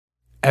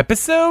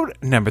Episode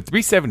number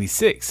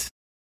 376.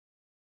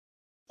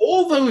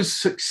 All those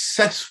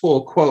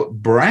successful, quote,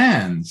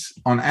 brands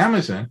on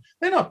Amazon,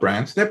 they're not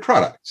brands, they're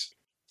products.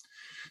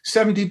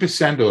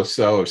 70% or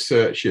so of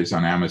searches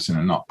on Amazon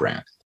are not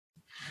branded.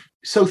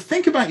 So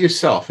think about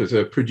yourself as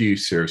a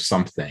producer of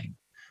something.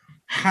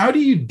 How do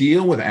you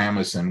deal with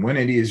Amazon when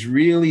it is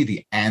really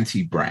the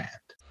anti-brand?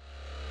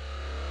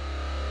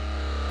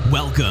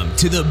 Welcome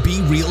to the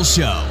Be Real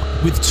Show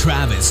with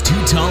Travis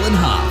Too Tall and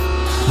Huff,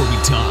 where we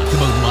talk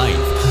about life,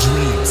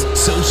 dreams,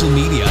 social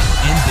media,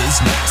 and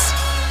business.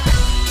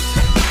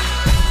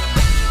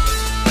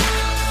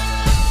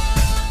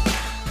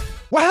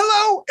 Well,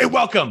 hello and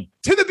welcome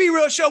to the Be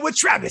Real Show with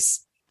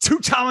Travis Too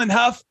Tall and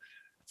Huff.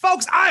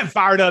 Folks, I'm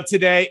fired up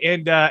today.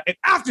 And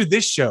after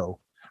this show,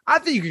 I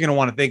think you're going to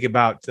want to think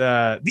about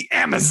the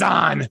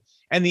Amazon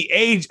and the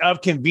age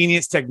of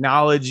convenience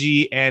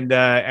technology. And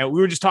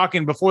we were just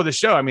talking before the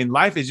show. I mean,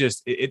 life is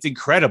just, it's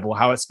incredible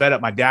how it's sped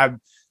up. My dad,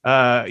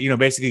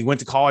 basically went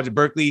to college at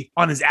Berkeley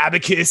on his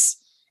abacus.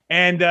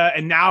 And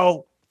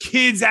now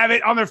kids have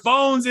it on their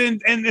phones.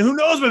 And who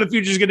knows where the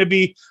future is going to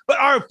be. But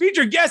our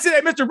featured guest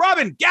today, Mr.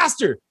 Robin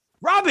Gaster.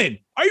 Robin,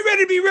 are you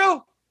ready to be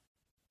real?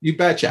 You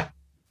betcha.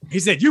 He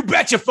said, you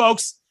betcha,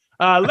 folks.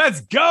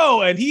 Let's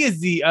go. And he is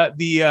the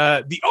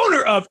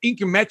owner of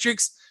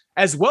Incometrics,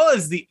 as well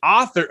as the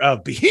author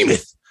of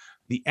Behemoth,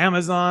 the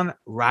Amazon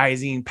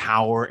Rising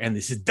Power and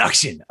the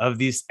Seduction of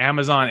this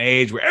Amazon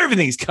age where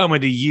everything's coming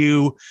to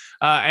you.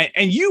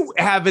 And you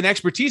have an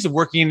expertise of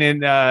working in,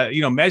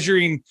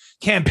 measuring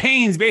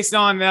campaigns based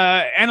on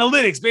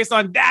analytics, based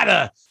on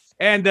data,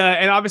 and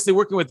obviously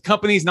working with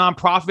companies,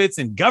 nonprofits,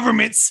 and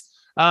governments.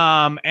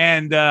 At the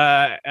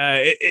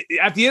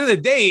end of the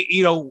day,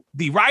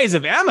 the rise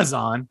of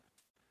Amazon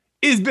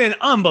has been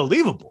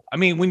unbelievable. I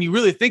mean, when you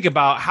really think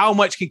about how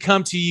much can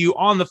come to you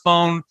on the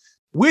phone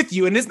with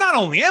you, and it's not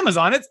only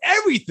Amazon, it's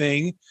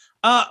everything.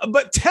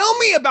 But tell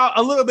me about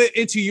a little bit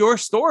into your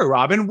story,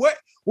 Robin. What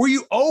were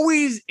you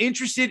always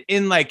interested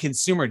in, like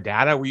consumer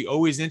data? Were you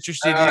always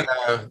interested in?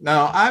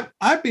 No,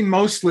 I've been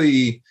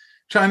mostly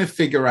trying to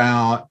figure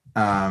out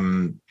how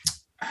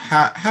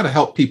to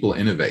help people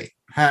innovate,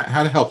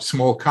 how to help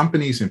small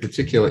companies in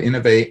particular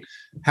innovate,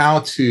 how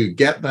to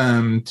get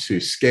them to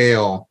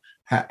scale,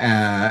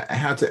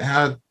 how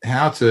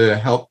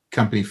to help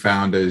company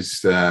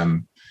founders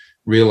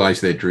realize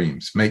their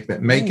dreams, make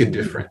a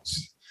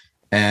difference.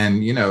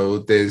 And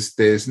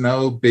there's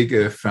no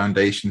bigger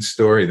foundation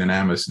story than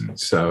Amazon.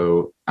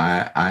 So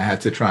I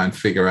had to try and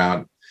figure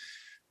out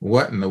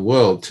what in the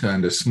world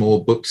turned a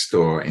small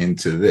bookstore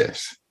into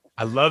this.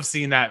 I love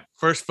seeing that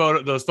first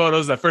photo,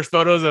 the first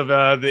photos of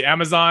the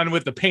Amazon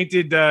with the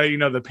painted,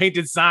 the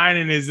painted sign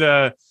in his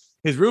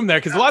room there.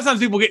 Because a lot of times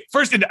people get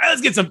first into,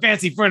 let's get some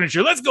fancy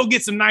furniture. Let's go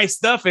get some nice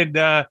stuff.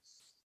 And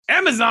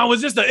Amazon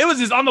was just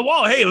on the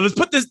wall. Hey, let's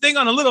put this thing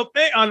on a little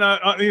thing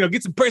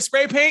get some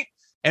spray paint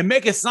and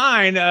make a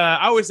sign.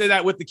 I always say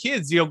that with the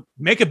kids,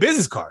 make a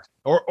business card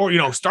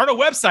or start a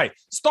website,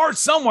 start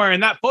somewhere.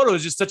 And that photo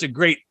is just such a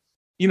great,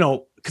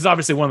 because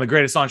obviously one of the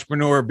greatest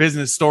entrepreneur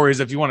business stories,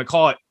 if you want to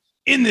call it,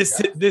 in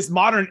this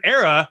modern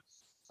era.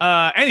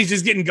 And he's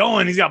just getting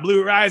going. He's got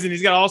Blue Horizon.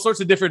 He's got all sorts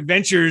of different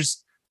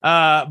ventures.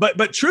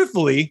 But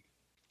truthfully,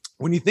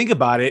 when you think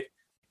about it,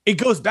 it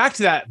goes back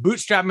to that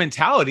bootstrap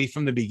mentality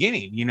from the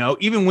beginning,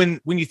 even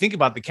when you think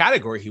about the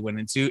category he went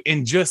into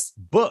in just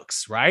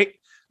books, right?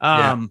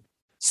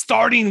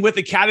 Starting with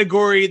a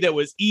category that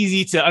was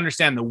easy to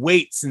understand the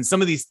weights and some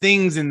of these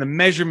things and the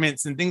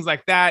measurements and things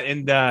like that.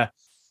 And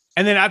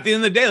then at the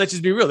end of the day, let's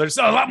just be real. There's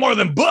a lot more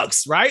than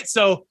books, right?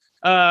 So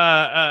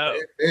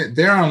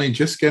they're only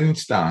just getting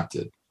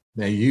started.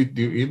 Now you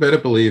better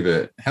believe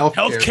it.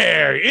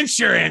 Healthcare,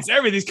 insurance,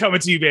 everything's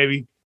coming to you,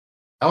 baby.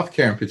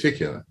 Healthcare in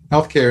particular.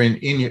 Healthcare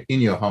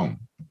in your home.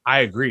 I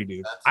agree,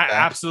 dude. I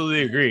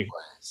absolutely agree.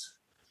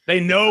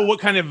 They know what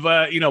kind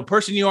of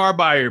person you are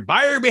by your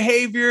buyer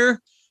behavior.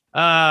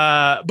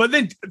 But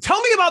then tell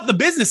me about the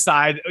business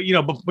side,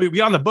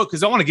 beyond the book,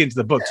 because I want to get into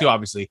the book too,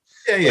 obviously.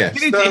 Yeah.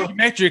 Get into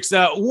metrics.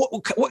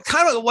 What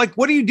kind of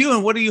what do you do,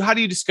 and how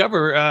do you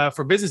discover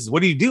for businesses?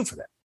 What do you do for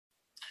them?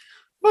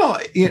 Well,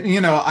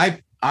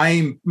 I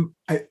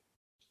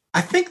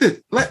think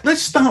that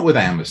let's start with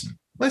Amazon.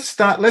 Let's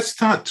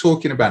start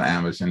talking about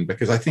Amazon,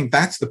 because I think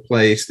that's the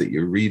place that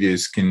your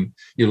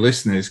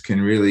listeners can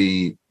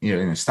really,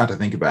 start to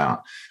think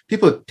about.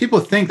 People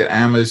think that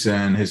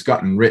Amazon has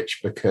gotten rich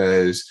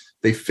because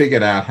they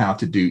figured out how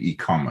to do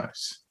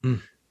e-commerce.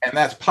 And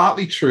that's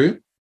partly true,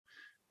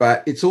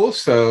 but it's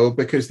also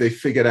because they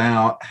figured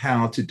out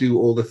how to do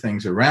all the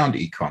things around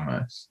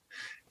e-commerce.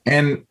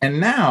 And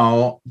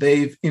now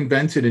they've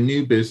invented a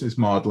new business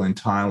model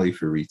entirely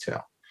for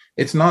retail.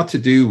 It's not to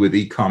do with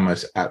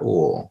e-commerce at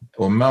all,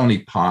 or only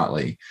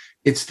partly.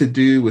 It's to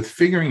do with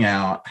figuring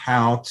out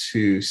how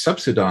to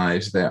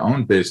subsidize their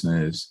own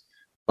business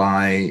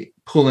by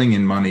pulling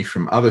in money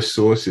from other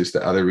sources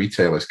that other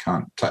retailers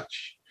can't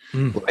touch,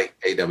 like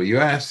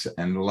AWS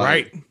and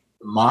like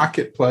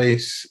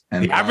Marketplace.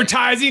 And the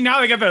advertising.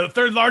 Now they got the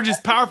third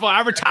largest powerful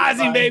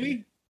advertising,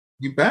 baby.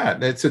 You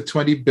bet. It's a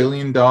 $20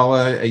 billion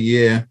a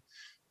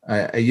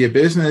year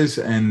business,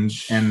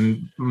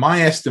 and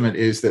my estimate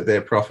is that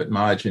their profit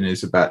margin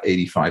is about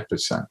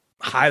 85%.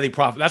 Highly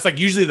profitable. That's like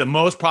usually the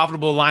most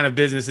profitable line of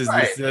business is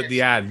Right.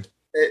 the ad.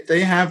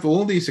 They have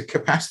all these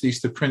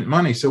capacities to print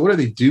money. So what do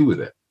they do with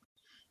it?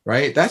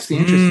 Right? That's the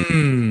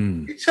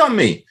interesting. You tell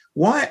me,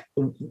 why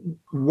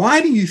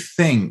do you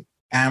think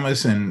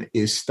Amazon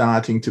is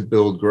starting to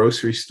build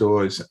grocery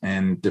stores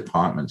and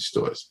department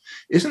stores?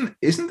 Isn't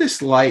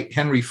this like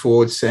Henry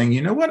Ford saying,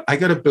 you know what, I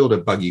got to build a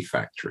buggy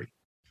factory?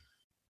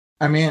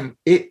 I mean,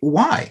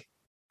 why?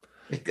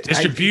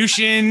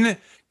 Distribution,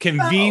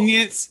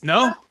 convenience.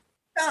 No?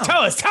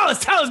 Tell us,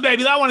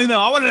 baby. I want to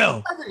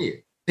know.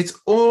 Revenue. It's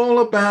all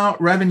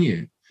about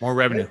revenue. More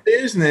revenue. The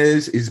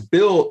business is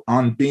built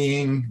on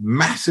being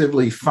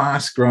massively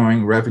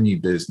fast-growing revenue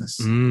business.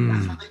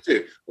 That's what they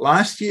do.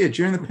 Last year,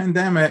 during the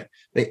pandemic,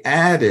 they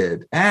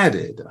added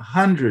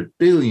 $100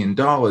 billion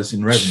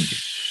in revenue.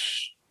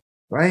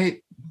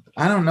 Right?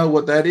 I don't know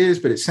what that is,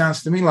 but it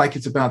sounds to me like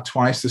it's about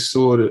twice the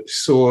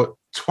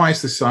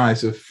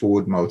size of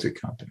Ford Motor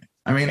Company.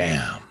 I mean,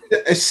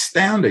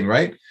 astounding,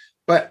 right?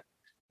 But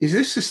is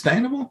this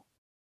sustainable?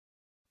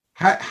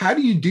 How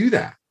do you do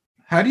that?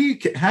 How do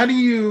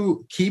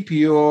you keep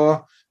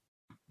your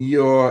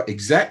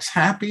execs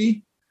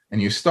happy and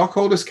your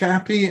stockholders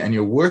happy and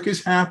your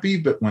workers happy?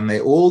 But when they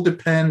all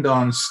depend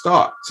on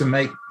stock to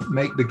make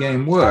the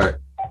game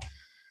work,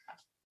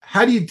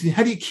 how do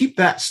you keep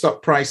that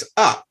stock price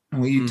up?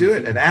 And when you do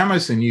it at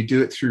Amazon, you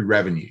do it through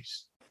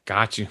revenues.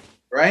 Got you.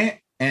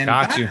 Right? And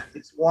that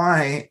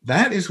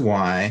is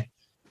why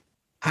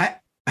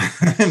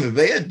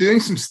they are doing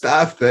some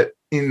stuff that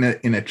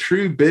in a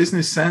true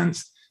business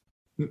sense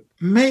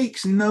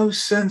makes no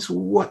sense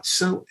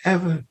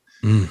whatsoever.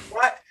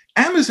 What?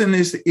 Amazon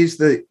is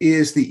the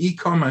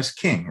e-commerce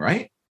king,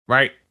 right?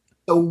 Right.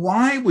 So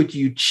why would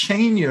you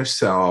chain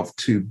yourself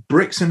to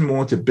bricks and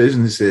mortar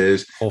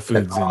businesses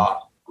that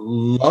are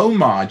low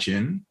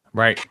margin,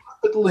 right,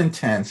 capital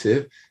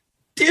intensive,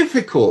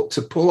 difficult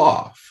to pull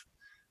off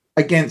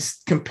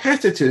against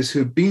competitors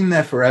who've been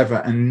there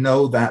forever and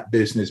know that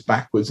business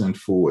backwards and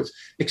forwards?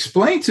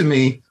 Explain to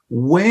me,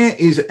 where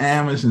is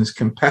Amazon's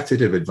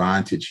competitive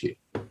advantage here?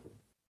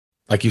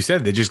 Like you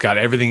said, they just got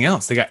everything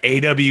else. They got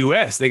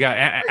AWS. They got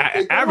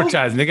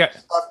advertising. They got.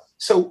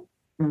 So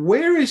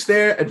where is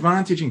their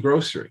advantage in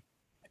grocery?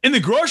 In the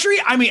grocery,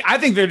 I mean, I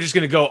think they're just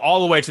going to go all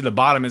the way to the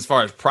bottom as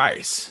far as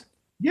price.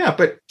 Yeah,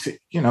 but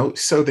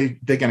so they're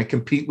going to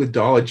compete with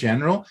Dollar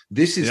General.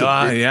 This is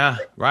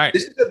right.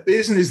 This is a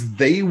business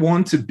they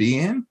want to be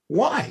in.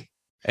 Why?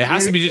 It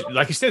has to be just,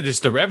 like you said,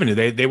 just the revenue.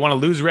 They want to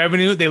lose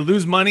revenue. They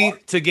lose money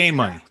to gain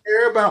money. They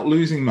care about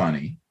losing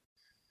money.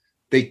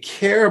 They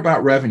care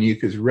about revenue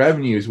because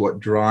revenue is what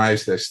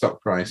drives their stock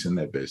price in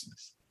their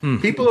business.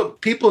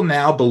 People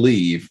now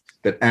believe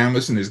that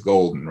Amazon is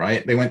golden,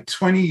 right? They went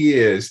 20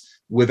 years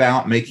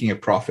without making a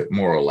profit,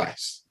 more or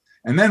less.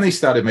 And then they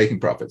started making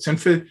profits.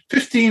 And for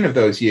 15 of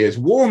those years,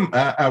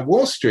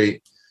 Wall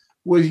Street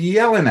was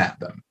yelling at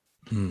them.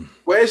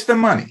 Where's the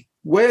money?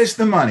 Where's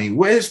the money?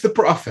 Where's the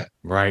profit?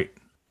 Right.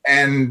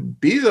 And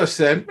Bezos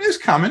said, it's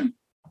coming.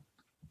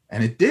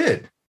 And it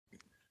did.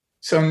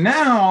 So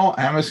now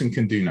Amazon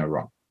can do no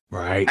wrong.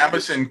 Right.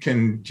 Amazon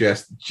can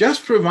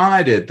just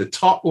provided the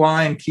top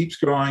line keeps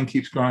growing.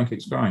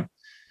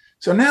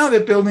 So now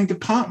they're building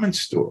department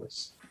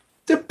stores.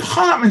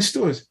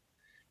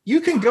 You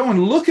can go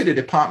and look at a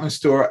department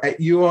store at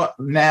your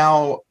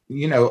now,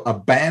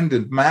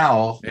 abandoned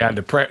mall. Yeah,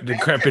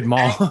 decrepit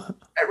mall.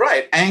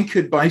 Right.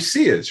 Anchored by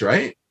Sears,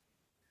 right?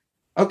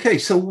 Okay.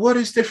 So what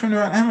is different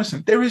about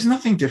Amazon? There is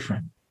nothing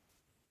different.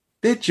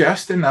 They're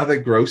just another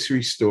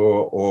grocery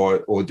store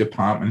or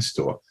department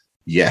store.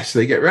 Yes,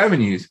 they get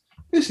revenues.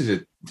 This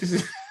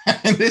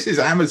is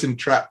Amazon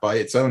trapped by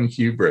its own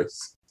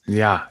hubris.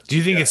 Yeah. Do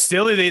you think it's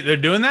still they're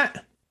doing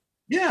that?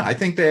 Yeah, I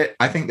think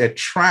they're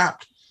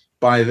trapped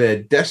by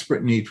their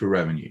desperate need for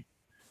revenue.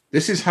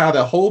 This is how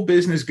the whole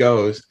business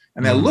goes,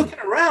 and they're looking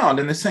around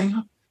and they're saying,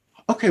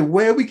 "Okay,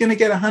 where are we going to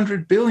get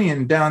 $100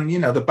 billion down?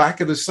 The back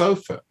of the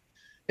sofa?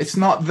 It's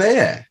not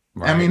there.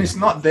 Right. I mean, it's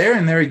not there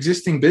in their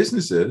existing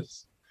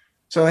businesses."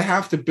 So they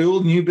have to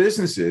build new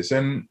businesses.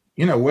 And,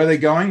 where are they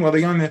going? Well,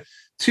 they're going to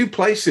two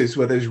places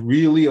where there's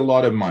really a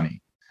lot of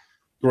money: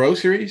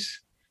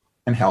 groceries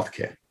and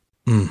healthcare.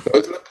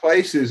 Those are the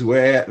places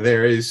where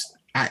there is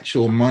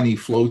actual money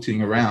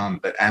floating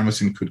around that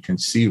Amazon could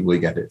conceivably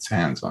get its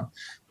hands on.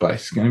 But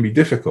it's going to be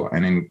difficult.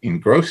 And in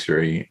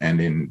grocery and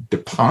in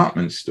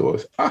department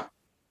stores,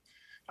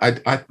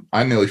 I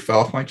nearly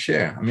fell off my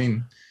chair. I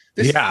mean,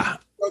 this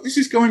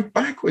is going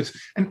backwards.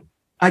 And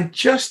I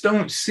just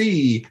don't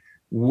see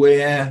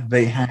where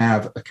they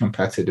have a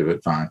competitive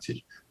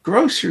advantage.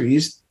 Grocery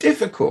is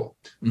difficult.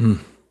 You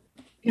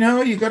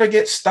got to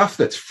get stuff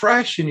that's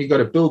fresh, and you got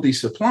to build these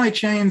supply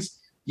chains.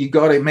 You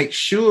got to make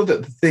sure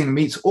that the thing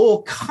meets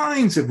all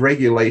kinds of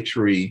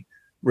regulatory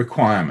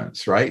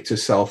requirements, right, to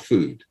sell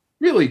food.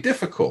 Really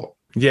difficult.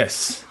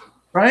 Yes.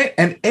 Right?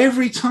 And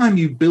every time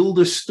you build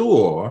a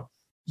store,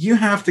 you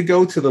have to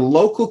go to the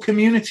local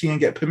community and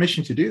get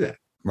permission to do that.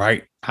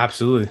 Right.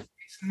 Absolutely.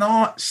 It's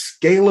not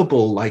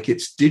scalable like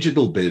its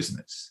digital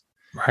business.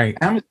 Right.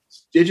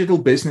 Amazon's digital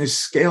business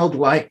scaled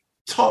like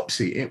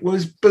Topsy. It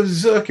was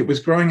berserk. It was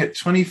growing at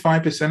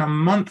 25% a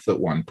month at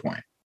one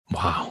point.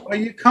 Wow. Well,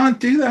 you can't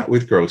do that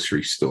with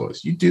grocery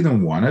stores. You do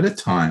them one at a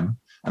time,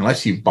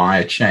 unless you buy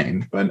a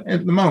chain. But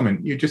at the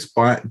moment, you're just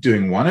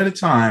doing one at a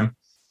time.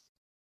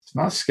 It's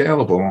not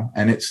scalable,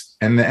 and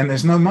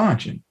there's no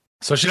margin.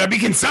 So should I be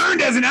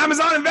concerned as an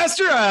Amazon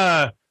investor?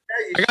 I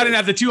got in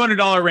at the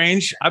 $200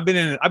 range. I've been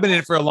in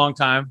it for a long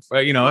time.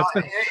 In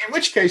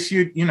which case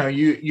you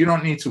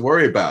don't need to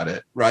worry about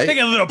it, right?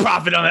 Taking a little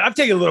profit on it. I'm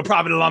taking a little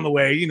profit along the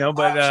way,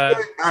 but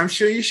I'm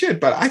sure you should.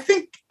 But I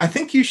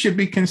think you should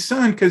be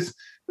concerned because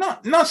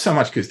not so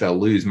much because they'll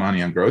lose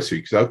money on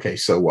grocery. Because okay,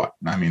 so what?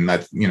 I mean,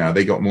 that's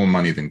they got more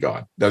money than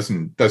God.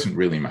 Doesn't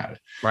really matter,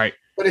 right?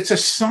 But it's a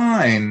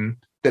sign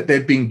that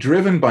they're being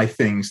driven by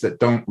things that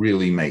don't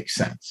really make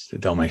sense. That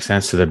don't make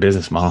sense to their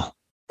business model,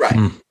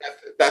 right?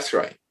 That's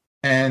right.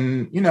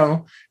 And you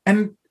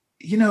have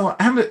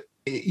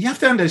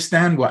to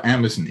understand what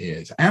Amazon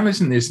is.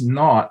 Amazon is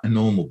not a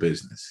normal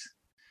business.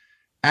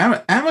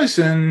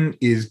 Amazon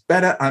is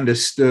better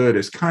understood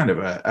as kind of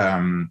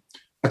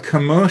a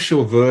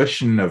commercial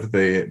version of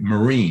the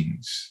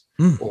Marines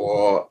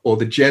or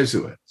the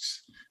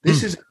Jesuits.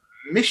 This is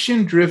a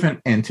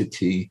mission-driven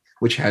entity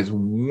which has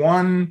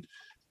one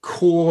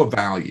core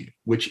value,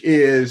 which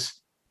is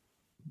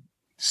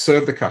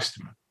serve the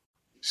customer.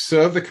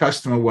 Serve the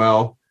customer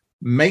well.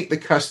 Make the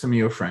customer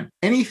your friend.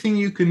 Anything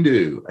you can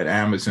do at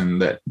Amazon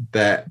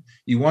that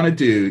you want to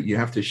do, you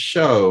have to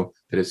show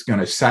that it's going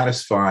to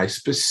satisfy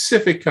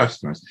specific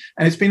customers.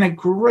 And it's been a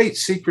great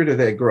secret of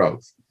their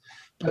growth.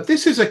 But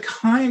this is a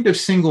kind of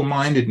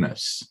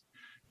single-mindedness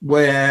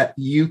where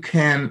you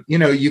can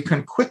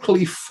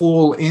quickly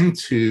fall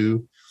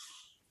into,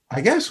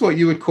 I guess, what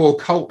you would call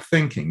cult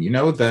thinking,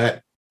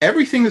 that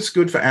everything that's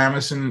good for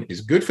Amazon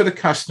is good for the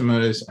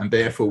customers, and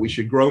therefore we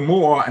should grow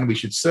more and we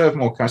should serve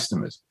more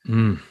customers.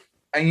 And,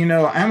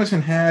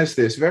 Amazon has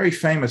this very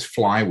famous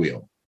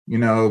flywheel,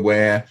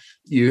 where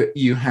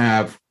you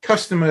have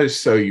customers,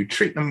 so you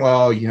treat them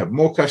well, you have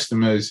more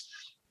customers,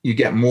 you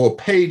get more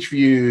page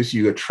views,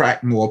 you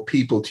attract more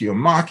people to your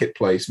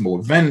marketplace,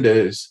 more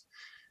vendors.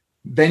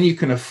 Then you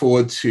can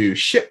afford to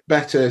ship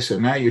better. So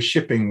now you're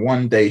shipping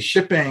one-day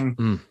shipping.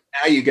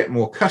 Now you get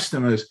more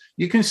customers.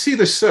 You can see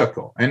the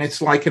circle, and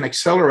it's like an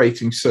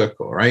accelerating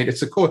circle, right?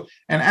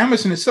 And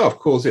Amazon itself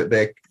calls it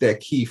their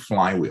key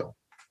flywheel.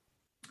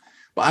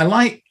 But I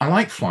like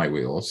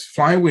flywheels.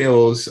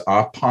 Flywheels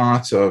are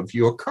part of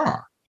your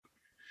car.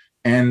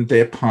 And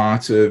they're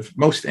part of,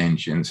 most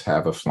engines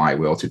have a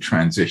flywheel to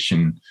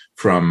transition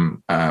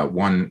from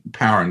one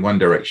power in one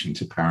direction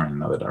to power in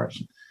another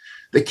direction.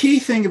 The key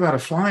thing about a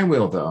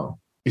flywheel, though,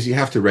 is you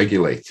have to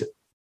regulate it.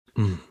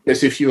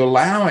 Because if you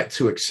allow it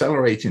to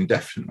accelerate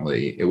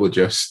indefinitely, it will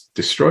just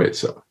destroy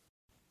itself.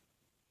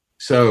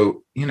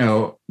 So,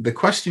 the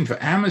question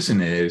for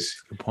Amazon is,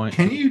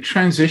 can you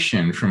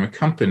transition from a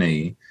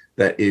company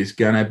that is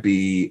going to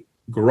be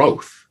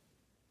growth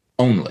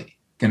only,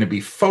 going to be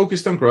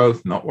focused on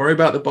growth, not worry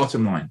about the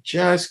bottom line,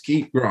 just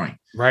keep growing.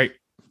 Right.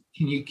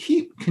 Can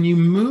you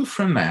move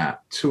from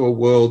that to a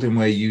world in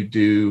where you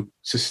do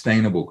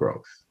sustainable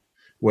growth,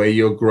 where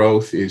your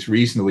growth is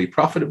reasonably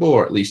profitable,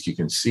 or at least you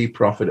can see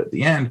profit at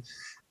the end?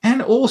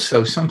 And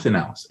also something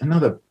else,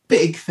 another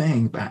big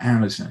thing about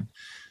Amazon.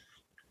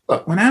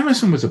 Look, when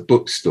Amazon was a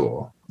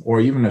bookstore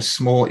or even a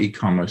small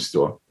e-commerce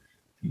store,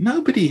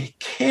 nobody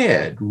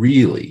cared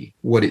really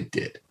what it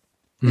did.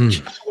 It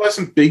just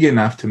wasn't big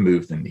enough to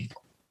move the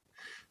needle.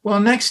 Well,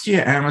 next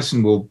year,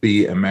 Amazon will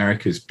be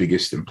America's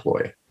biggest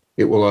employer.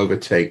 It will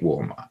overtake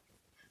Walmart,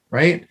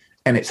 right?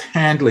 And it's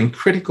handling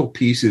critical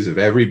pieces of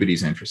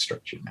everybody's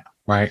infrastructure now.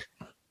 Right.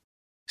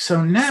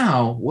 So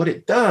now what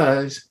it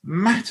does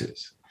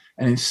matters.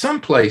 And in some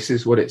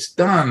places, what it's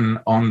done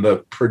on the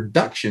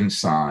production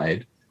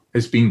side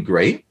has been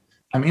great.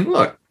 I mean,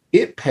 look,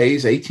 it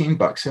pays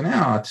 $18 an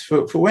hour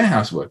for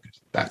warehouse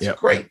workers. That's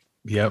great.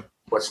 Yep.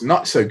 What's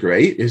not so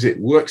great is it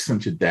works them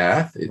to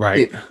death.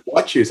 It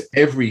watches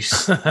every.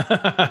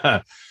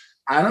 I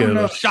don't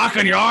know. Shock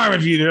on your arm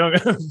if you do.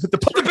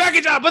 Put the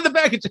package up. Put the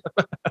package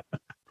up.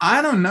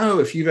 I don't know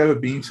if you've ever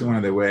been to one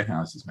of their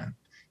warehouses, man.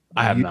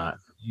 I have not.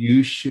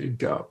 You should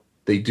go.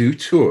 They do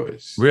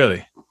tours.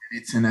 Really?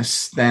 It's an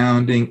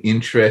astounding,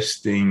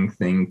 interesting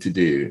thing to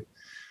do.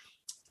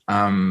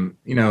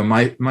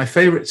 My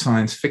favorite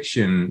science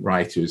fiction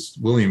writer is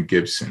William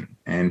Gibson,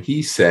 and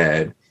he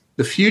said,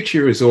 the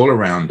future is all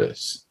around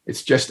us.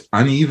 It's just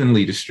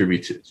unevenly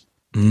distributed.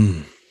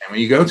 And when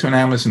you go to an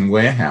Amazon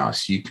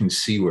warehouse, you can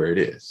see where it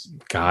is.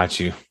 Got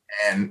you.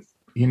 And,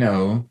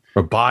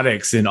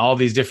 robotics and all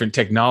these different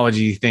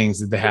technology things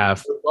that they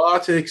have.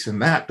 Robotics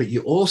and that, but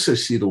you also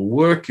see the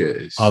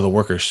workers. Oh, the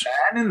workers.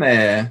 Standing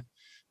there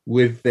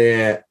with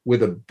a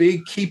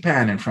big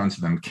keypad in front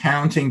of them,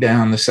 counting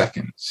down the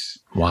seconds.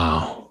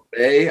 Wow.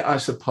 They are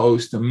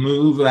supposed to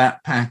move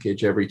that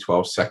package every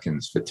 12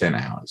 seconds for 10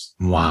 hours.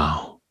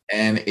 Wow.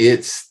 And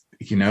it's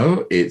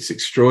it's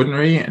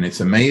extraordinary and it's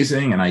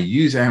amazing. And I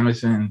use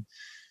Amazon,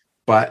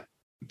 but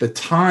the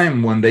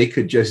time when they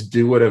could just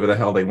do whatever the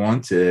hell they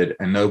wanted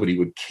and nobody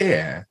would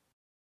care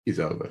is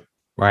over.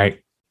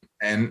 Right.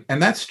 And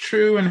that's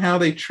true in how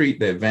they treat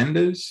their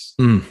vendors.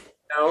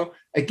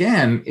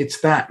 Again, it's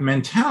that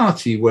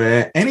mentality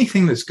where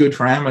anything that's good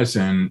for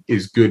Amazon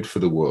is good for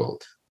the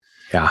world.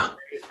 Yeah.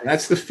 And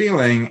that's the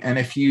feeling. And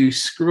if you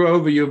screw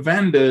over your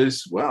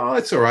vendors, well,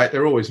 it's all right.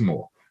 There are always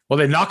more. Well,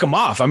 they knock them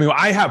off. I mean,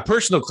 I have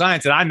personal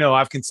clients that I know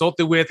I've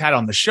consulted with, had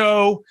on the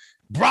show,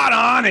 brought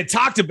on and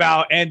talked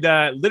about, and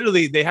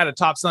literally they had a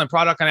top selling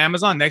product on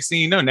Amazon. Next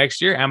thing you know,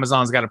 next year,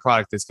 Amazon's got a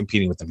product that's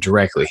competing with them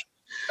directly.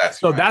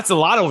 That's a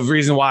lot of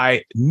reason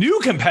why new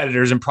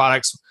competitors and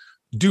products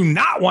do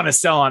not want to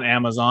sell on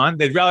Amazon.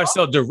 They'd rather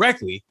sell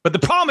directly. But the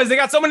problem is they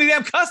got so many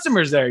damn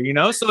customers there,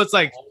 So it's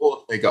like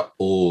they got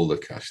all the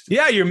customers.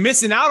 Yeah, you're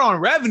missing out on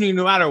revenue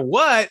no matter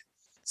what.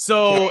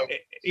 So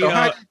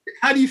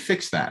how do you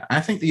fix that?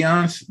 I think the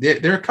answer,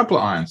 there are a couple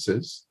of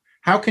answers.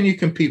 How can you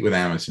compete with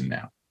Amazon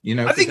now?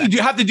 I think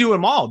you have to do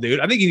them all, dude.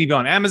 I think you need to be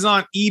on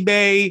Amazon,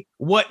 eBay,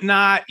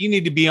 whatnot. You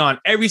need to be on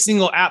every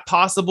single app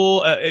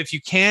possible if you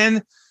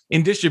can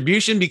in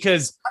distribution,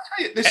 because I'll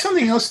tell you, there's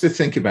something else to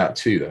think about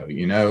too, though,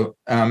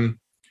 and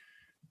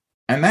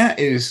that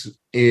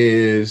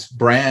is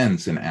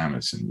brands in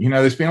Amazon.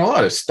 There's been a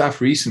lot of stuff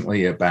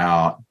recently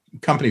about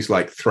companies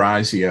like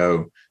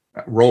Thrasio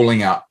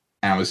rolling out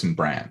Amazon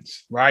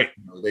brands. Right.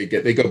 They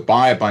go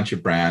buy a bunch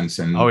of brands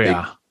and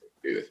I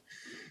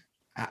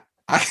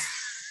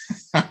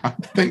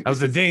think that was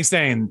the thing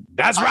saying,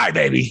 that's right,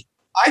 baby.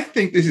 I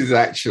think this is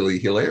actually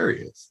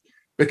hilarious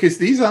because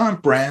these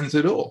aren't brands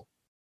at all.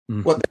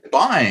 What they're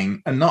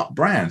buying are not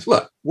brands.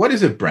 Look, what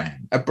is a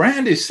brand? A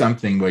brand is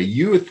something where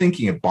you are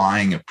thinking of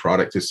buying a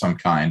product of some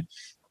kind,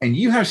 and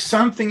you have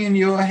something in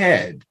your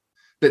head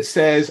that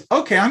says,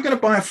 okay, I'm going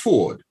to buy a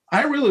Ford.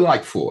 I really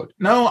like Ford.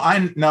 No,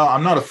 I'm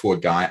not a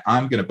Ford guy.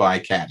 I'm going to buy a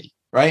Caddy,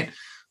 right?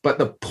 But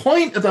the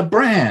point of the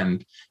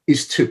brand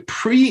is to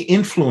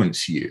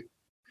pre-influence you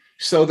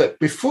so that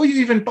before you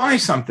even buy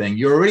something,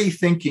 you're already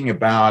thinking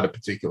about a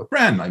particular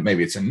brand. Like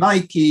maybe it's a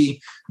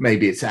Nike,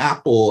 maybe it's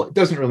Apple. It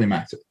doesn't really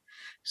matter.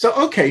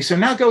 So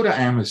now go to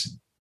Amazon.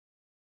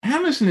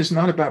 Amazon is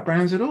not about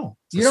brands at all.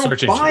 You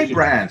don't buy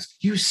brands.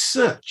 You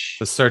search.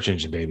 The search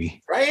engine,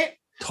 baby. Right?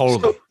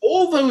 Totally. So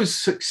all those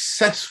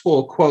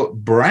successful, quote,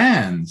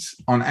 brands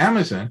on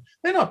Amazon,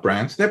 they're not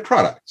brands. They're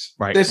products.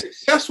 Right. They're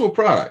successful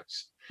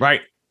products.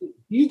 Right.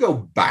 You go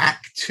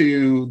back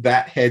to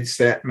that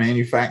headset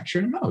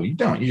manufacturer? No, you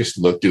don't. You just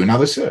do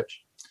another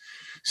search.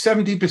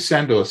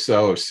 70% or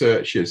so of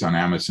searches on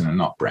Amazon are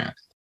not branded.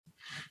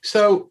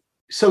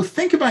 So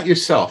think about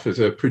yourself as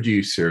a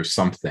producer of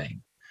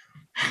something.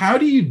 How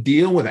do you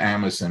deal with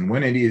Amazon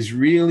when it is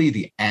really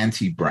the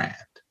anti-brand?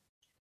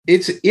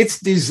 It's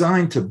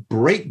designed to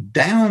break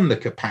down the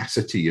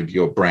capacity of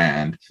your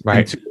brand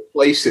and to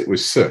replace it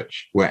with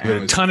search.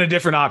 A ton of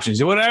different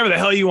options. Whatever the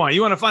hell you want.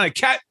 You want to find a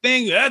cat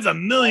thing? That's a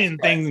million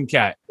things in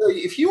cat. So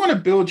if you want to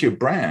build your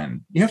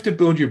brand, you have to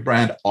build your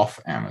brand off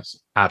Amazon.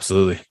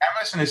 Absolutely.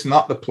 Amazon is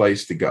not the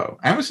place to go.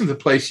 Amazon's the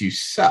place you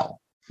sell.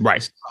 Right.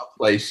 It's not a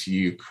place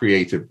you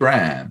create a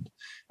brand.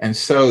 And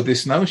so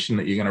this notion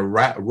that you're going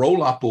to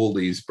roll up all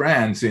these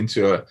brands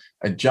into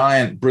a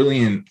giant,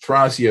 brilliant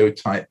Thrasio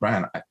type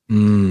brand,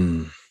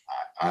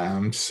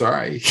 I'm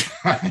sorry.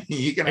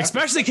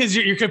 Especially because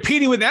you're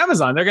competing with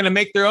Amazon. They're going to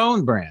make their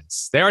own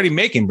brands. They're already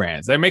making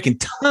brands. They're making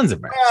tons of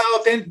brands.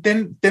 Well,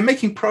 then they're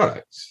making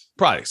products.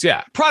 Products,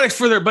 yeah. Products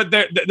but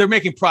they're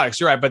making products.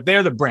 You're right, but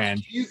they're the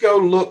brand. You go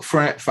look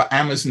for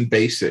Amazon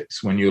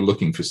Basics when you're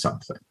looking for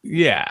something.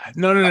 Yeah.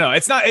 No.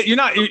 It's not.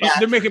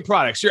 They're making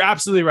products. You're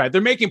absolutely right.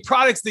 They're making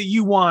products that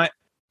you want.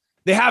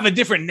 They have a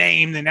different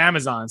name than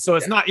Amazon, so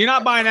it's not. You're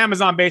not buying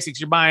Amazon Basics.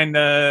 You're buying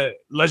Le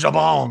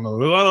Jabon,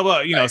 blah,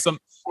 blah, blah, some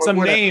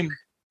name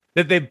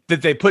that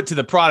they put to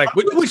the product,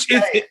 which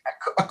is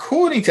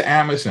according to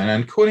Amazon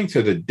and according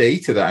to the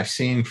data that I've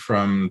seen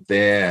from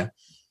their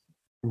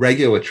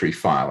regulatory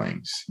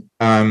filings,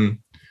 their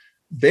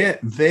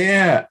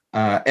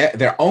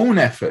own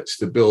efforts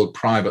to build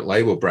private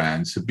label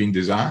brands have been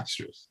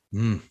disastrous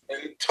and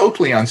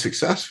totally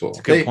unsuccessful. That's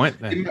a good point.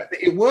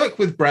 It worked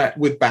with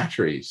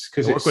batteries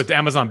because it worked with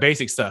Amazon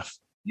Basic stuff.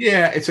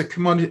 Yeah, it's a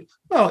commodity.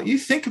 Well, you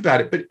think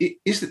about it, but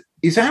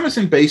is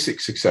Amazon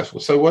Basics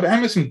successful? So what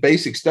Amazon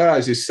Basics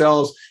does is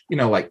sells,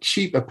 like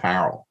cheap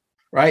apparel,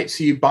 right?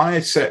 So you buy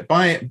a set,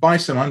 buy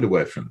some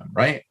underwear from them,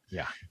 right?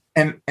 Yeah.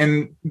 And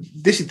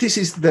this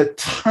is the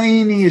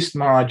tiniest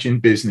margin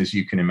business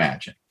you can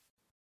imagine.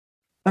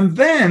 And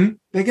then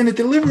they're going to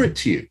deliver it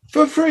to you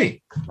for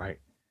free. Right.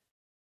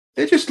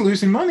 They're just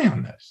losing money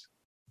on this.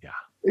 Yeah.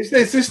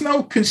 There's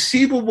no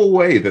conceivable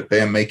way that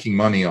they're making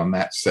money on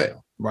that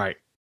sale. Right.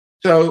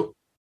 So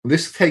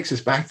this takes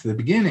us back to the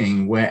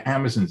beginning where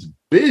Amazon's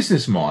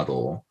business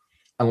model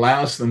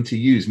allows them to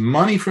use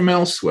money from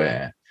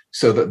elsewhere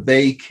so that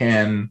they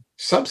can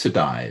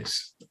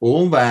subsidize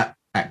all that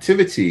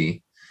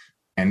activity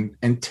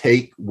and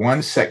take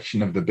one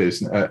section of the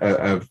business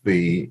of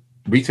the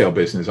retail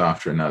business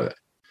after another.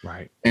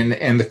 Right.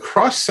 And the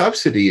cross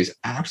subsidy is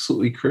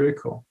absolutely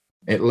critical.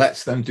 It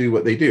lets them do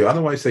what they do.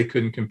 Otherwise, they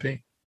couldn't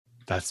compete.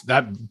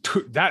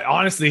 That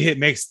honestly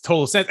makes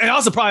total sense. And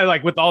also probably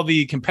like with all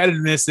the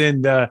competitiveness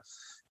and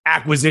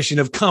acquisition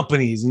of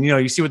companies, and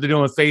you see what they're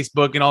doing with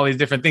Facebook and all these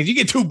different things. You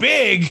get too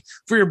big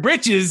for your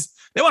britches,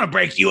 they want to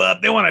break you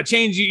up. They want to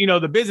change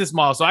the business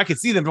model. So I could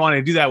see them wanting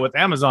to do that with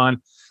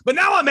Amazon. But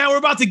now, man, we're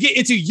about to get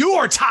into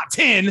your top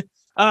 10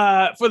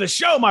 for the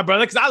show, my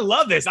brother, because I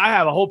love this. I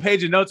have a whole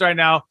page of notes right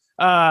now.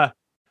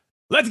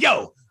 Let's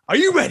go. Are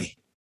you ready?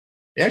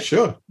 Yeah,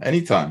 sure.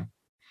 Anytime.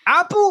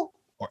 Apple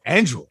or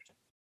Android?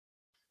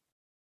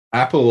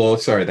 Apple or,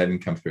 sorry, that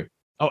didn't come through.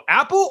 Oh,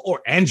 Apple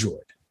or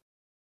Android?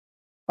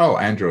 Oh,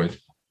 Android.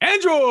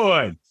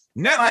 Android.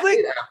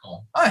 Netflix?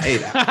 I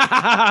hate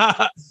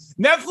Apple.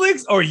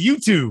 Netflix or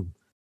YouTube?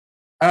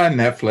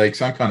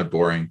 Netflix. I'm kind of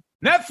boring.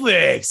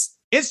 Netflix.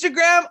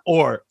 Instagram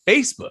or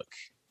Facebook?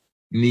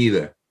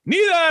 Neither.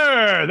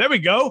 There we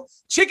go.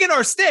 Chicken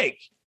or steak?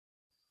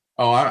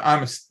 Oh,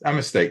 I'm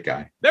a steak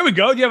guy. There we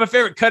go. Do you have a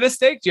favorite cut of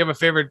steak? Do you have a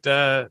favorite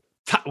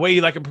way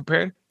you like it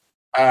prepared?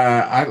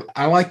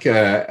 I like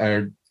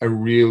a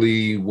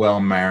really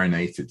well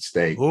marinated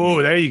steak.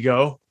 Oh, there you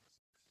go.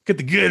 Get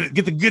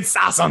the good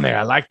sauce on there.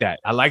 I like that.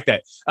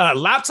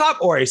 Laptop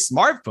or a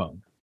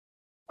smartphone?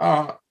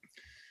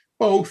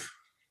 Both.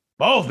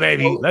 Both,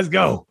 baby. Both. Let's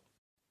go.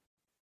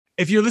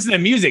 If you're listening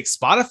to music,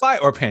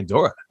 Spotify or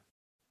Pandora?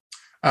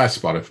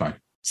 Spotify.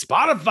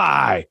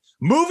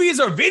 Movies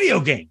or video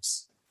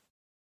games?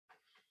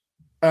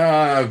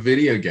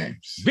 Video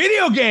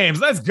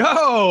games. Let's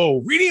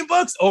go. Reading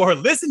books or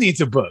listening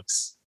to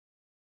books?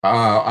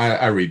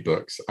 I read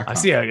books. I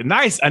see a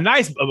nice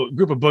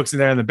group of books in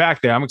there in the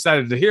back there. I'm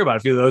excited to hear about a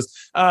few of those.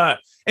 And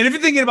if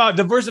you're thinking about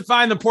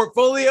diversifying the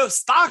portfolio,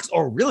 stocks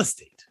or real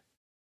estate?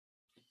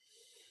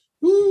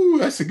 Ooh,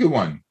 that's a good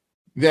one.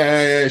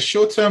 The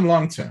short term,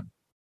 long term.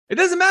 It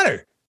doesn't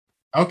matter.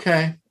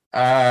 Okay.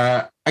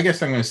 I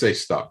guess I'm going to say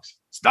stocks.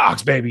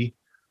 Stocks, baby.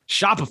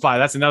 Shopify.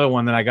 That's another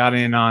one that I got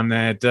in on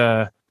at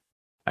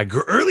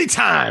early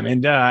time.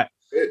 And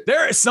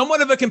they're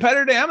somewhat of a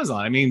competitor to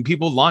Amazon. I mean,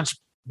 people launch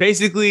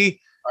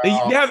basically, they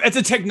have, it's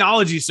a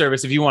technology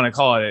service, if you want to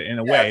call it in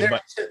a way.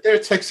 They're a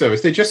tech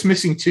service. They're just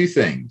missing two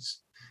things.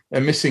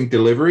 They're missing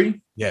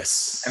delivery.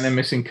 Yes. And they're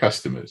missing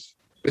customers.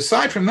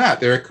 Aside from that,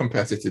 they're a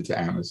competitor to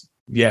Amazon.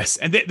 Yes.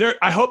 And they're,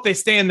 I hope they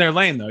stay in their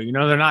lane, though.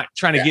 They're not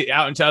trying to get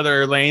out into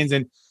other lanes.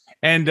 And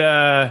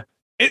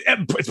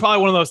it's probably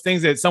one of those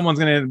things that someone's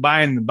going to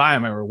buy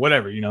them or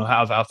whatever,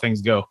 how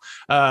things go.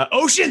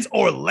 Oceans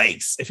or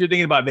lakes, if you're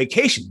thinking about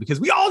vacation,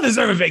 because we all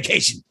deserve a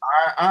vacation.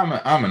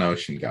 I'm an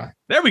ocean guy.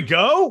 There we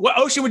go. What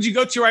ocean would you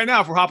go to right now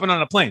if we're hopping on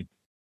a plane?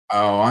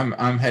 Oh,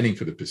 I'm heading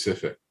for the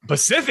Pacific.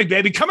 Pacific,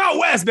 baby. Come out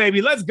west,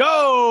 baby. Let's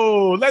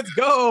go.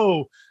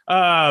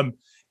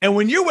 And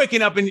when you're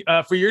waking up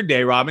for your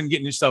day, Robin,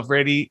 getting yourself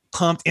ready,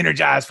 pumped,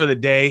 energized for the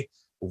day,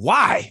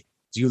 why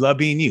do you love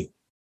being you?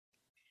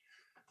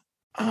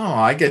 Oh,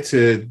 I get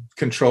to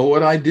control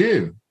what I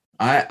do.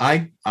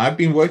 I've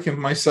been working for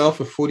myself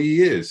for 40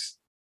 years.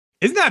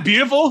 Isn't that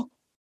beautiful?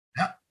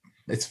 Yeah,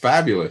 it's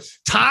fabulous.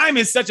 Time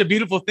is such a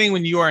beautiful thing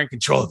when you are in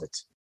control of it.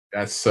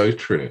 That's so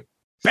true.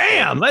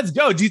 Bam, let's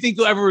go. Do you think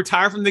you'll ever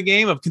retire from the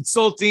game of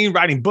consulting,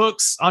 writing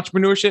books,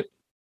 entrepreneurship?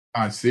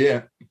 I see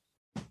it.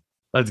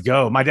 Let's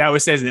go. My dad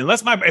always says,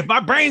 if my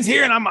brain's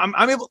here and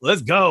I'm able,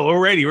 let's go. We're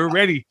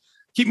ready.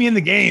 Keep me in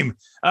the game.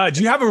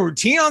 Do you have a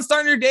routine on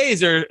starting your day?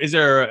 Is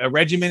there a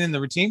regimen in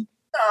the routine?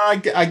 I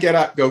get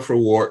up, go for a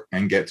walk,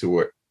 and get to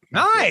work.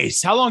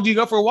 Nice. How long do you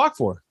go for a walk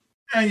for?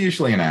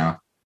 Usually an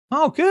hour.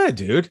 Oh, good,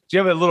 dude. Do you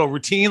have a little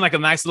routine, like a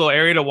nice little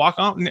area to walk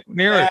on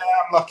near? Yeah,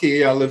 I'm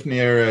lucky. I live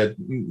near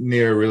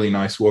a really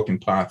nice walking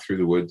path through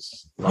the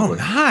woods. Lovely.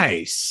 Oh,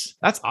 nice.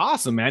 That's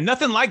awesome, man.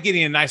 Nothing like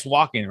getting a nice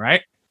walk in,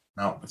 right?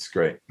 No, it's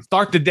great.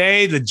 Start the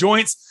day, the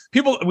joints.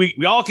 People, we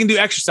all can do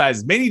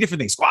exercises, many different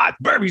things, squats,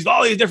 burpees,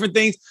 all these different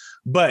things.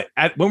 But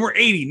when we're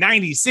 80,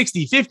 90,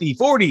 60, 50,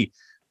 40,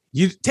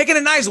 you taking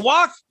a nice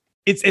walk,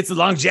 it's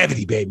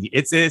longevity, baby.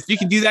 It's if you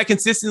can do that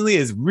consistently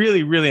is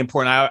really, really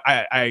important.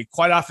 I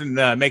quite often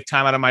make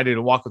time out of my day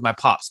to walk with my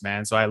pops,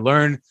 man. So I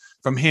learned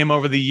from him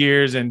over the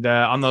years. And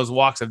on those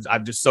walks,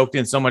 I've just soaked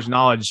in so much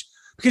knowledge.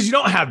 Because you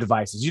don't have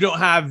devices, you don't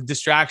have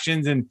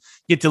distractions, and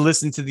get to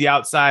listen to the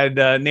outside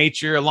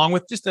nature along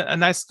with just a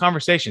nice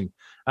conversation.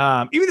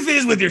 Even if it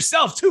is with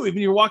yourself too, even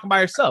if you're walking by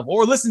yourself,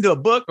 or listen to a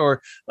book,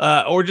 or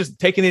just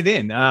taking it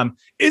in.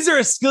 Is there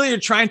a skill you're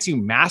trying to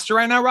master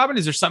right now, Robin?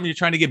 Is there something you're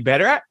trying to get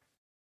better at?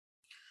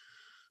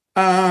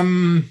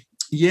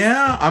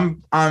 Yeah,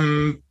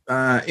 I'm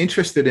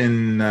interested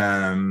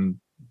in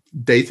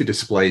data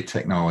display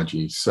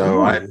technology.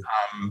 So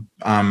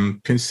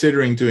I'm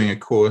considering doing a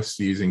course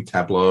using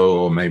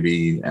Tableau, or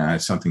maybe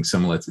something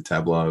similar to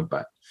Tableau,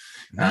 but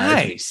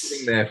nice. It's been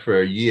sitting there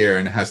for a year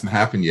and it hasn't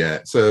happened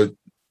yet. So,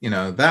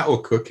 that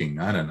or cooking,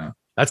 I don't know.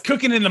 That's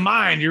cooking in the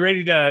mind. You're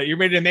ready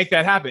to make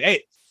that happen.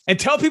 Hey, and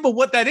tell people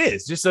what that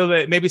is, just so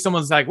that maybe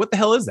someone's like, what the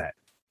hell is that?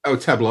 Oh,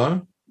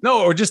 Tableau?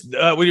 No, or just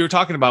what you were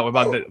talking about.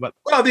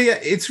 It's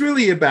it's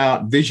really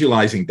about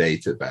visualizing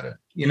data better.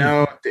 You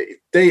know,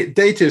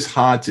 data is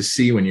hard to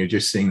see when you're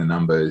just seeing the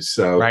numbers.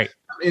 So right.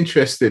 I'm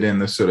interested in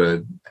the sort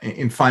of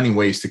in finding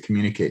ways to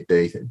communicate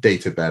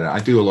data better. I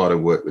do a lot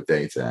of work with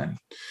data,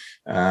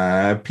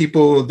 and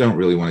people don't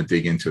really want to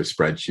dig into a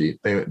spreadsheet.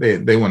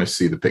 They want to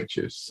see the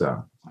pictures.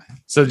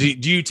 So do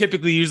you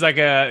typically use like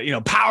a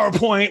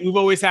PowerPoint we've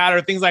always had,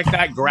 or things like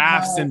that,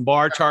 graphs and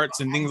bar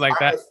charts and things like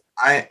that?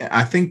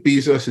 I think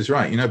Bezos is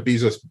right.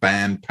 Bezos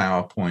banned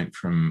PowerPoint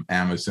from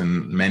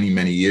Amazon many,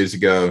 many years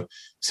ago.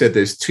 Said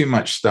there's too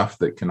much stuff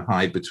that can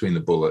hide between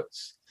the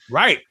bullets.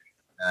 Right.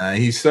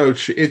 It's so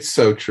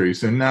true.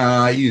 So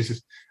no,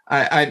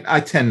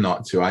 I tend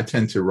not to. I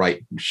tend to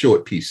write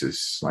short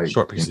pieces, like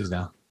short pieces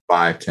now.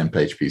 5-10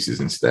 page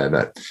pieces instead.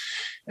 That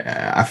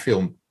I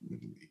feel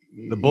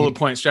the bullet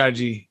point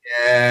strategy.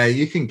 Yeah,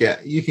 you can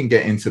get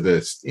into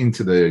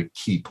the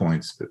key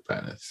points a bit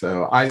better.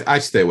 So I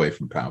stay away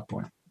from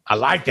PowerPoint. I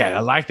like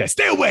that.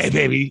 Stay away,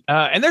 baby.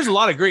 And there's a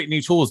lot of great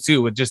new tools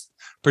too with just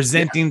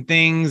presenting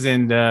things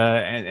and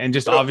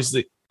just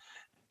obviously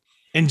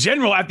in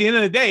general, at the end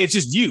of the day, it's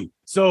just you.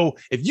 So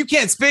if you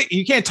can't speak,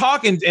 you can't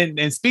talk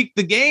and speak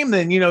the game,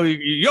 then, you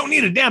don't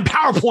need a damn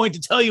PowerPoint to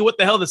tell you what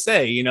the hell to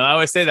say. I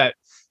always say that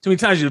too many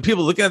times.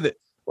 People looking at it.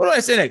 What do I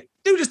say next?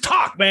 Dude, just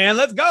talk, man.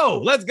 Let's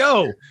go.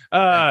 Do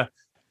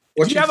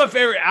you have a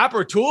favorite app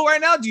or tool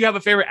right now? Do you have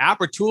a favorite app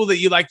or tool that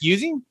you like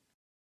using?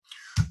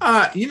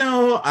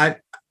 I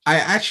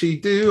actually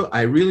do.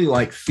 I really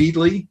like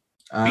Feedly.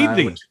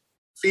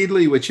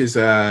 Feedly, which is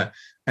a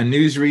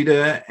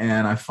newsreader,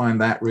 and I find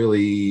that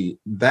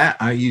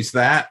I use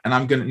that, and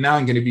I'm going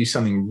to do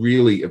something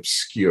really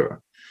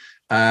obscure.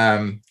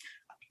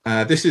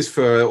 This is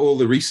for all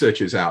the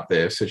researchers out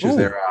there, such as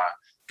there are.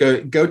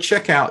 Go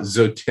check out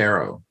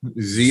Zotero,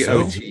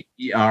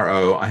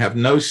 Zotero. I have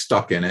no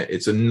stock in it.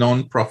 It's a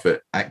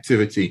non-profit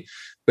activity,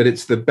 but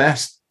it's the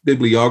best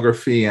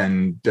bibliography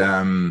and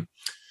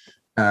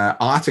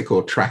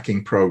article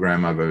tracking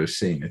program I've ever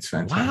seen. It's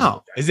fantastic.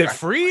 Wow. Is it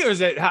free, or is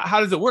it how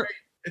does it work?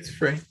 It's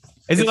free.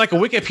 Is it like a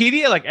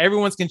Wikipedia, like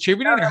everyone's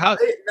contributing, or how?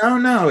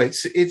 No.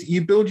 It's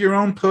you build your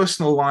own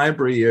personal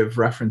library of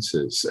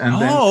references, and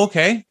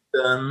okay.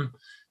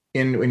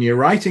 When you're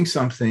writing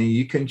something,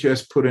 you can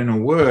just put in a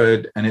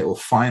word and it will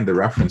find the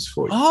reference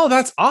for you. Oh,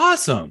 that's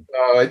awesome.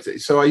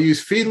 So I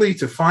use Feedly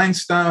to find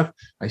stuff.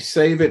 I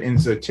save it in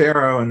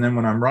Zotero, and then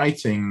when I'm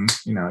writing,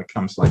 it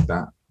comes like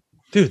that.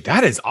 Dude,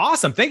 that is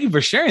awesome. Thank you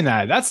for sharing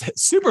that. That's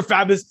super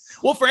fabulous.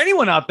 Well, for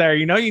anyone out there,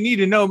 you need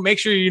to make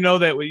sure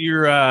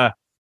that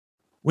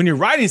when you're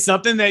writing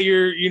something that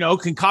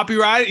can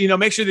copyright,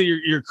 make sure that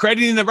you're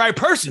crediting the right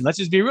person. Let's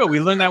just be real. We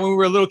learned that when we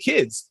were little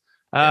kids.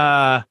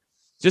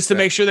 Just to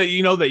make sure that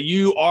that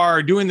you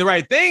are doing the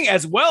right thing,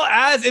 as well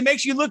as it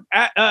makes you look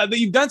at that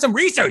you've done some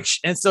research.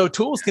 And so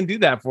tools can do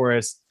that for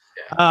us.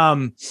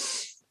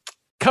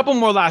 Couple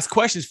more last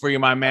questions for you,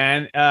 my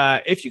man.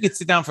 If you could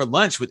sit down for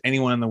lunch with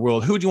anyone in the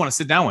world, who would you want to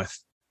sit down with?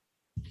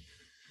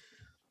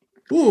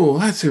 Oh,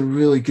 that's a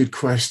really good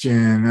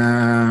question.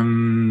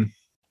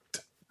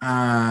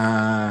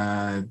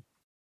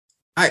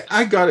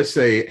 I gotta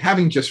say,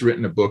 having just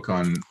written a book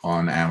on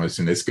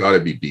Amazon, it's got to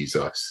be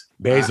Bezos.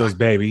 Bezos,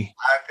 baby.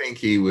 I think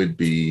he would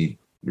be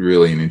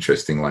really an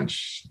interesting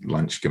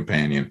lunch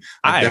companion.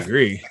 I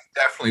agree. I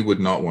definitely would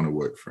not want to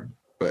work for him,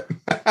 but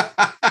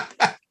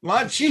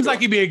lunch seems like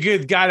he'd be a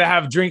good guy to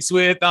have drinks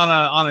with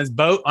on his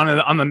boat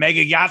on the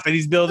mega yacht that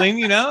he's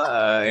building.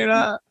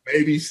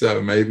 Maybe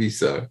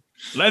so.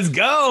 Let's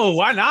go.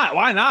 Why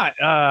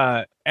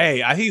not?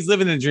 Hey, he's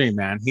living the dream,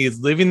 man. He's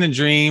living the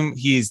dream.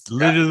 He's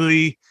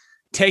literally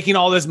taking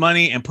all this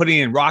money and putting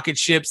in rocket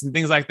ships and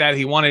things like that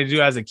he wanted to do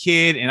as a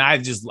kid. And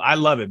I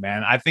love it,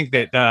 man. I think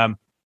that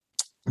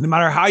no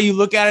matter how you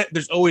look at it,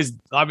 there's always,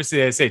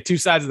 obviously, I say two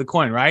sides of the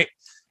coin, right?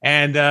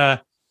 And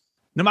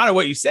no matter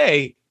what you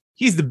say,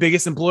 he's the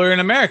biggest employer in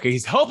America.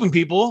 He's helping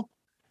people.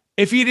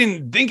 If he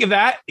didn't think of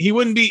that, he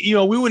wouldn't be,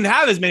 we wouldn't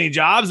have as many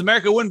jobs.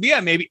 America wouldn't be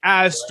maybe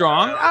as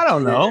strong. I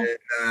don't know.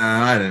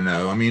 I don't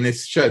know. I mean,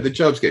 the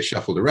jobs get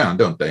shuffled around,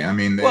 don't they? I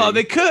mean,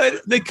 they could,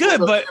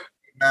 but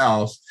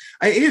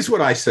here's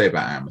what I say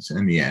about Amazon.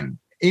 In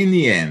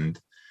the end,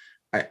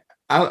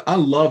 I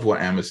love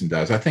what Amazon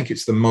does. I think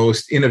it's the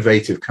most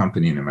innovative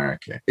company in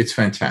America. It's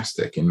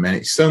fantastic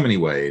in so many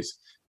ways.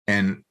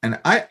 And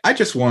I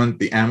just want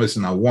the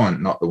Amazon I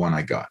want, not the one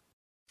I got.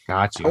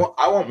 Gotcha.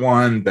 I want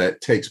one that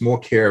takes more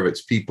care of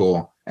its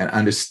people and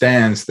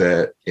understands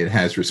that it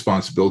has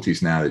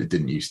responsibilities now that it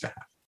didn't used to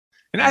have.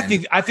 And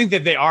I think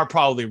that they are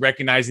probably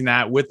recognizing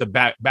that with the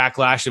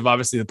backlash of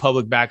obviously the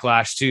public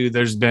backlash too.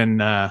 There's been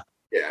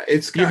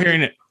you're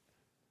hearing it.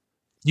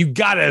 You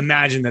got to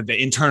imagine that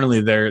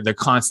internally they're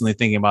constantly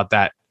thinking about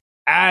that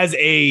as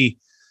a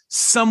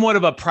somewhat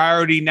of a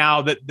priority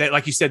now that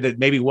like you said, that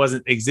maybe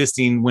wasn't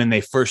existing when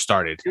they first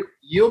started.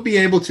 You'll be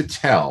able to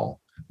tell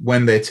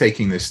when they're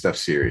taking this stuff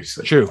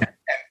seriously. True.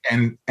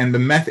 And the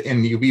method,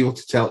 and you'll be able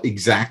to tell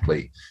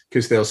exactly,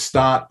 because they'll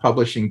start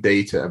publishing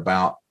data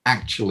about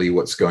actually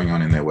what's going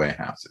on in their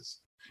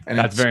warehouses. And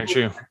that's very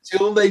true.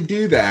 Until they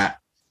do that,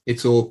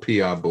 it's all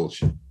PR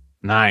bullshit.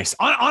 Nice.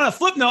 On a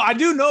flip note, I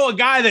do know a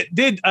guy that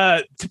did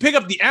to pick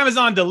up the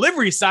Amazon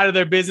delivery side of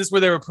their business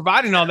where they were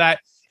providing all that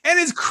and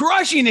is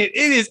crushing it.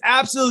 It is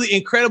absolutely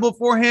incredible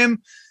for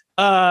him.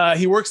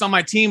 He works on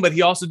my team, but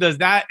he also does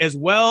that as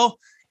well.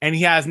 And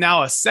he has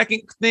now a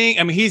second thing.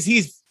 I mean,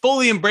 he's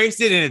fully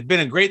embraced it and it's been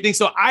a great thing.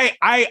 So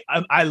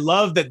I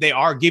love that they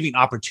are giving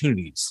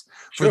opportunities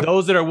for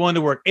those that are willing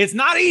to work. It's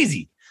not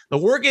easy. The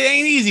work, it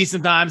ain't easy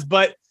sometimes,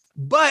 but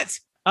that's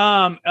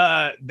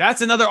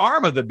another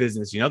arm of the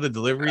business, the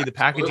delivery, the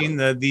packaging,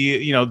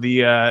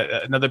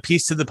 the another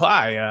piece to the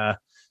pie.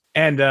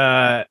 And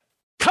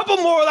couple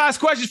more last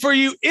questions for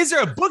you. Is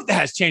there a book that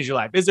has changed your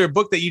life? Is there a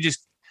book that you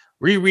just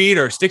reread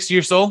or sticks to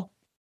your soul?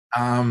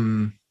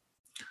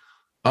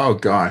 Oh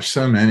gosh,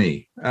 so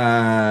many.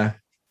 I'm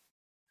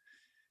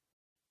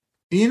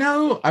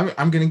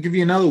going to give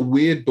you another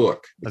weird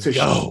book.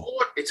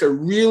 It's a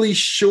really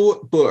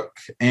short book,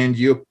 and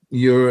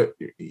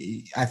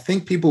I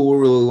think people will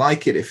really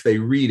like it if they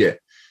read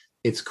it.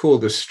 It's called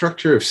The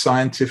Structure of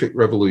Scientific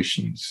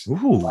Revolutions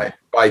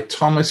by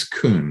Thomas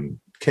Kuhn,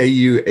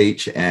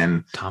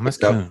 Kuhn. Thomas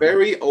Kuhn.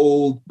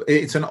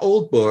 It's an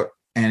old book,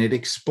 and it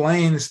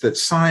explains that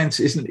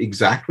science isn't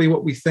exactly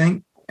what we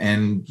think,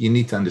 and you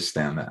need to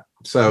understand that.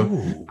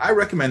 So I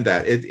recommend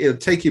that. It'll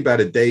take you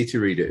about a day to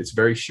read it. It's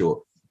very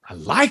short. I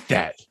like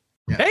that.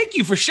 Yeah. Thank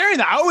you for sharing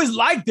that. I always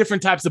like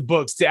different types of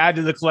books to add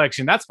to the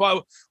collection. That's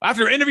why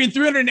after interviewing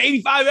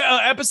 385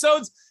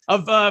 episodes for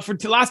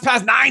the last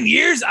past 9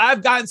 years,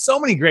 I've gotten so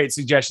many great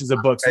suggestions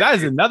of books. So that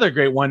is another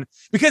great one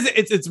because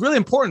it's really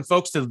important,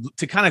 folks, to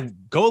kind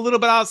of go a little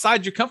bit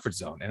outside your comfort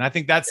zone. And I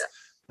think that's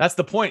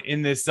the point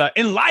in this,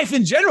 in life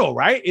in general,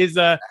 right? Is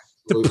to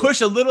push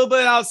a little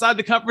bit outside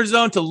the comfort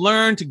zone, to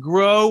learn, to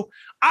grow.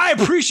 I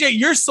appreciate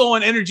your soul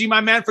and energy,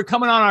 my man, for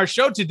coming on our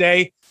show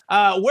today.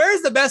 Where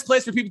is the best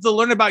place for people to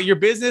learn about your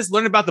business,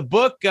 learn about the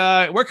book?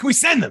 Where can we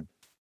send them?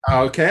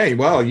 Okay,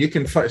 well, you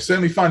can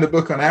certainly find the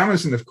book on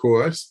Amazon, of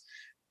course.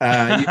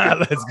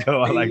 Let's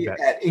go. I like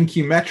that. At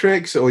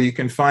Incumetrics, or you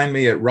can find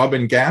me at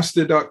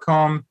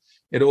robingaster.com.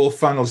 It all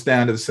funnels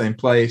down to the same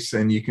place,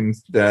 and you can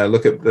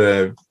look at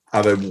the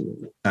other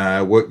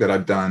work that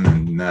I've done,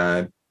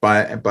 and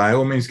by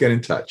all means, get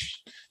in touch.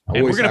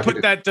 And we're gonna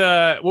put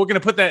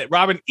that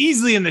Robin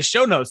easily in the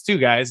show notes too,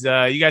 guys.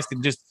 You guys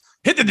can just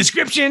hit the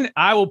description.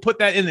 I will put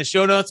that in the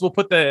show notes. We'll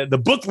put the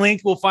book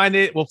link. We'll find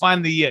it. We'll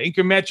find the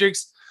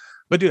Incumetrics.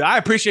 But dude, I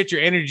appreciate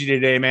your energy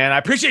today, man. I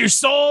appreciate your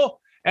soul.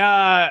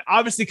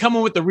 Obviously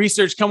coming with the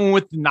research, coming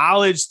with the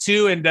knowledge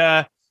too. And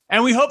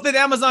we hope that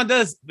Amazon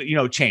does,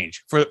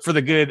 change for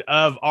the good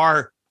of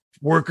our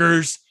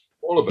workers,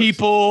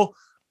 people.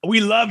 We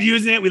love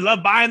using it. We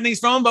love buying things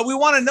from them, but we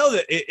want to know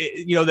that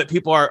that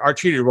people are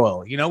treated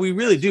well. We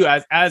really do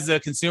as a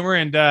consumer.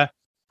 And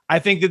I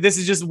think that this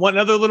is just one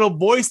other little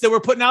voice that we're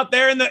putting out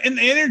there in the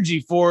energy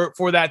for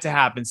that to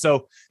happen.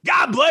 So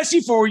God bless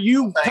you for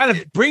kind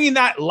of bringing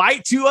that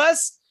light to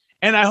us.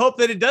 And I hope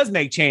that it does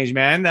make change,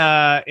 man,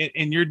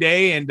 in your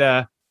day. And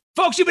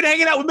folks, you've been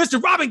hanging out with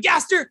Mr. Robin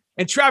Gaster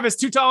and Travis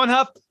Too Tall and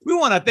Huff. We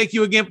want to thank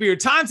you again for your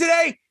time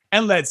today.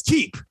 And let's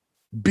keep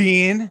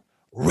being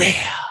real.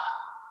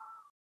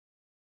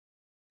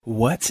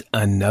 What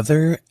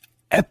another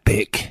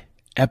epic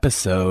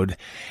episode.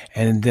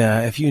 And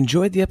if you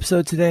enjoyed the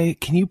episode today,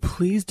 can you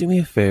please do me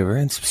a favor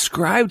and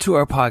subscribe to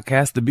our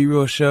podcast, The Be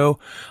Real Show,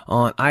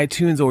 on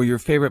iTunes or your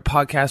favorite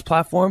podcast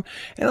platform.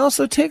 And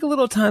also take a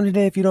little time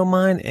today, if you don't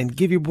mind, and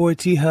give your boy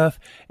T Huff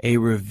a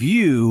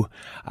review.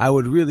 I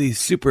would really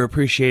super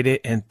appreciate it.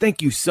 And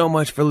thank you so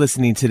much for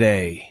listening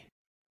today.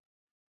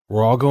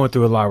 We're all going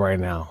through a lot right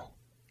now.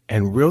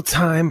 And Real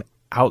Time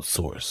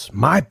Outsource,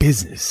 my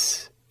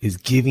business, is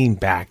giving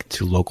back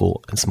to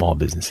local and small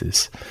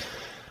businesses.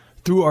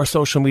 Through our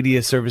social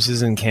media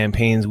services and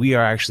campaigns, we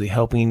are actually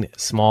helping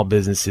small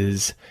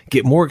businesses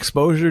get more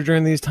exposure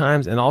during these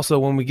times, and also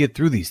when we get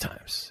through these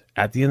times.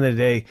 At the end of the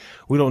day,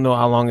 we don't know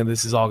how long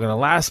this is all going to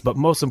last, but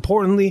most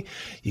importantly,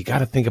 you got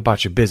to think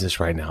about your business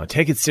right now.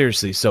 Take it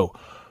seriously. So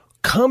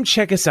come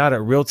check us out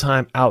at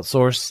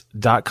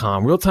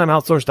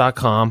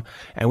realtimeoutsource.com,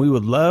 and we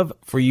would love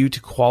for you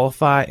to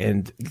qualify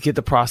and get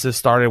the process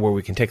started where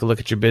we can take a look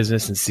at your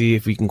business and see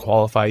if we can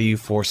qualify you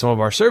for some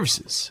of our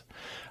services.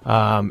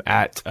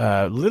 At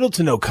little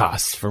to no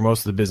cost for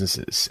most of the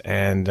businesses,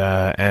 and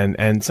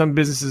some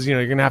businesses,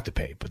 you're going to have to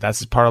pay, but that's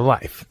just part of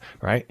life,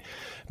 right?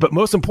 But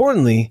most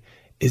importantly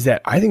is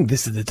that I think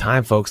this is the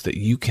time, folks, that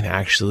you can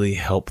actually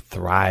help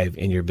thrive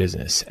in your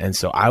business. And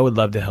so I would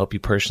love to help you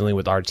personally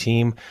with our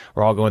team.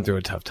 We're all going through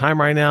a tough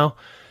time right now.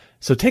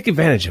 So take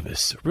advantage of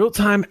us.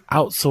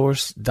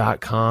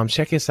 realtimeoutsource.com.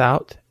 Check us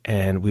out.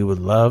 And we would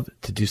love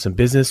to do some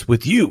business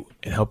with you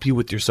and help you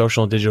with your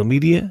social and digital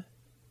media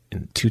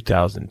in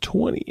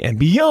 2020 and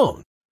beyond.